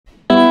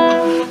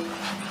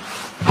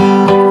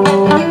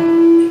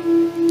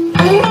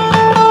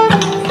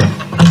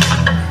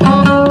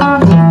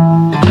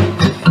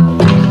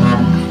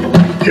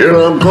Here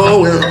I'm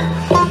going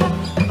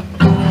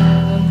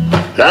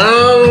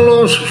down the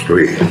lonesome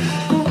street.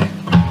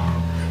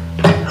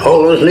 All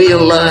those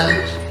neon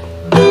lights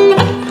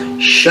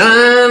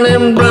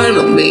shining bright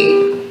on me.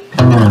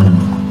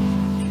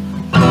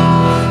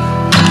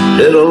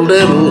 Little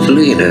devil's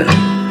leaning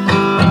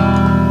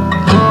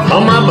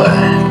on my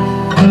back.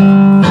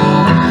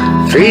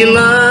 Feel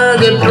like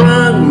a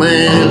drunk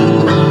man,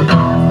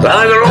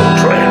 like an old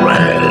train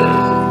ride.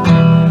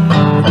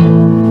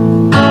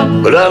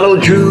 But I know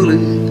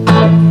Julie,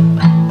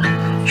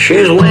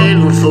 she's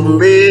waiting for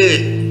me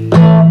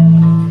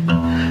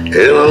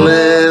in a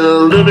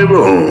little dirty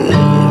room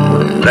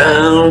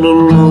down the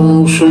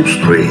lonesome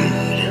street.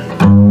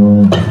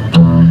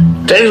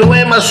 Takes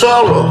away my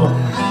sorrow,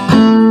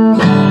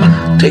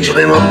 takes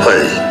away my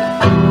pain,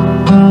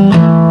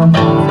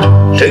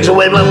 takes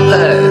away my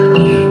past,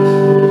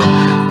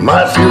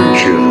 my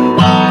future,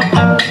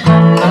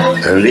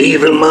 and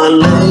even my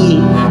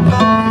name.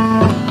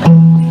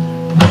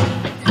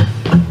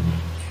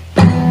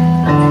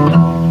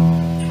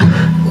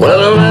 Well,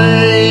 there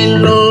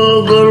ain't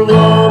no good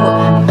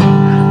woman,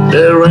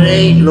 there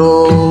ain't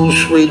no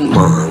sweet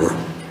mama,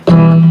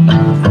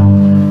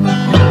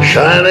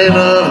 shining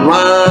up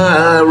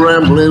my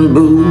rambling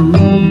boots.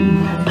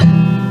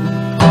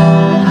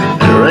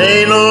 There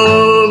ain't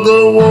no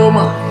good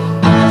woman,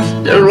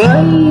 there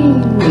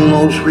ain't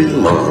no sweet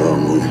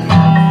mama,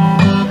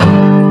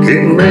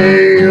 keep me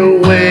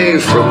away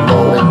from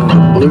all the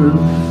blues.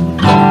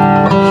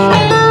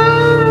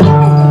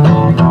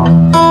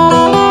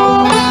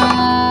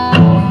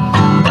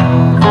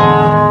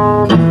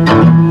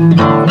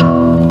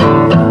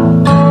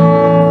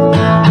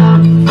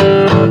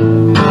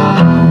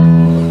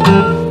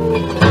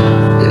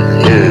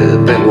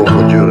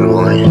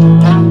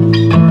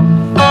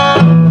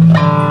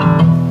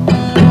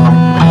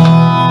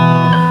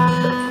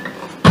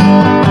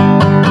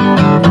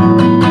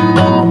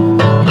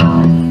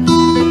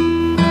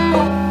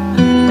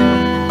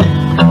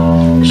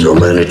 So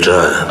many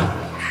times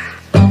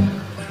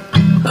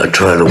I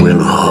try to win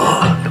her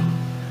heart.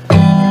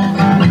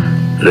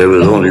 There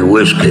was only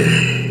whiskey,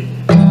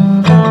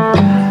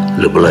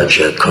 the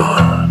blackjack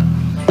card.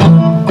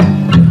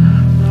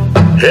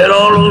 Had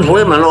all those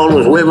women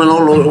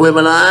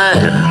I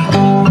had.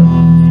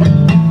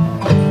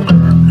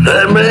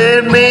 That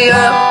made me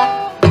up,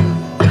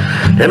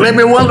 that made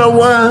me wonder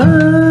why.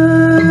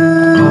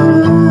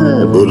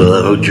 But I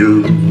know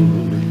you,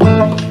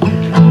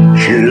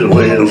 she's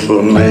waiting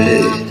for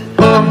me.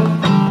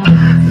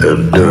 A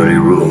dirty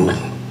room,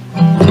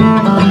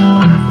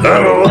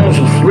 I'm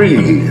lonesome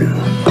free.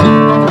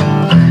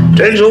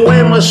 Takes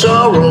away my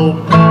sorrow,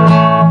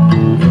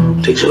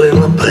 takes away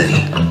my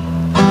pain,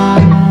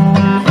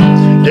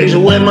 takes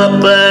away my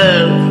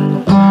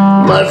past,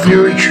 my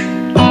future,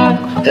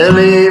 and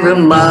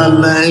even my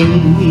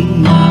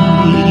name.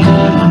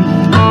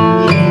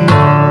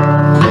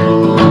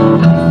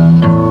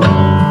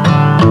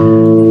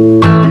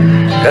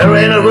 There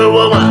ain't a good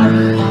woman,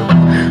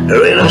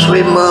 there ain't a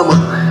sweet mama,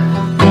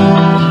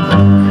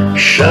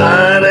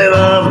 shining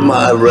off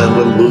my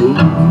rambling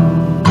boots.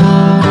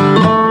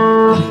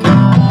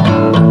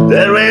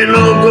 There ain't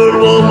no good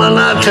woman,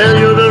 I tell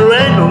you, there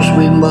ain't no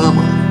sweet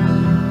mama,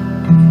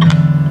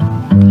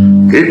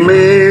 keep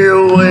me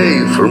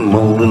away from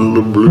moaning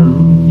the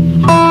blues.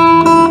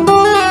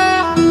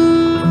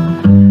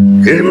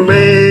 Keep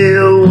me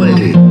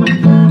away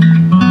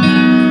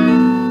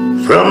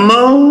from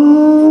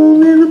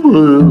moaning the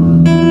blues.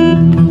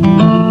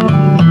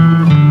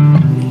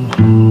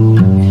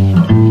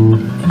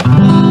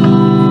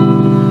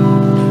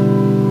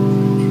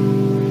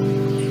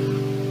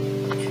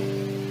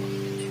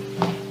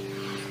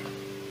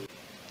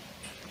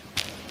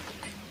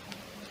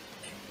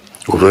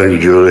 Well, thank you,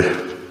 Julie.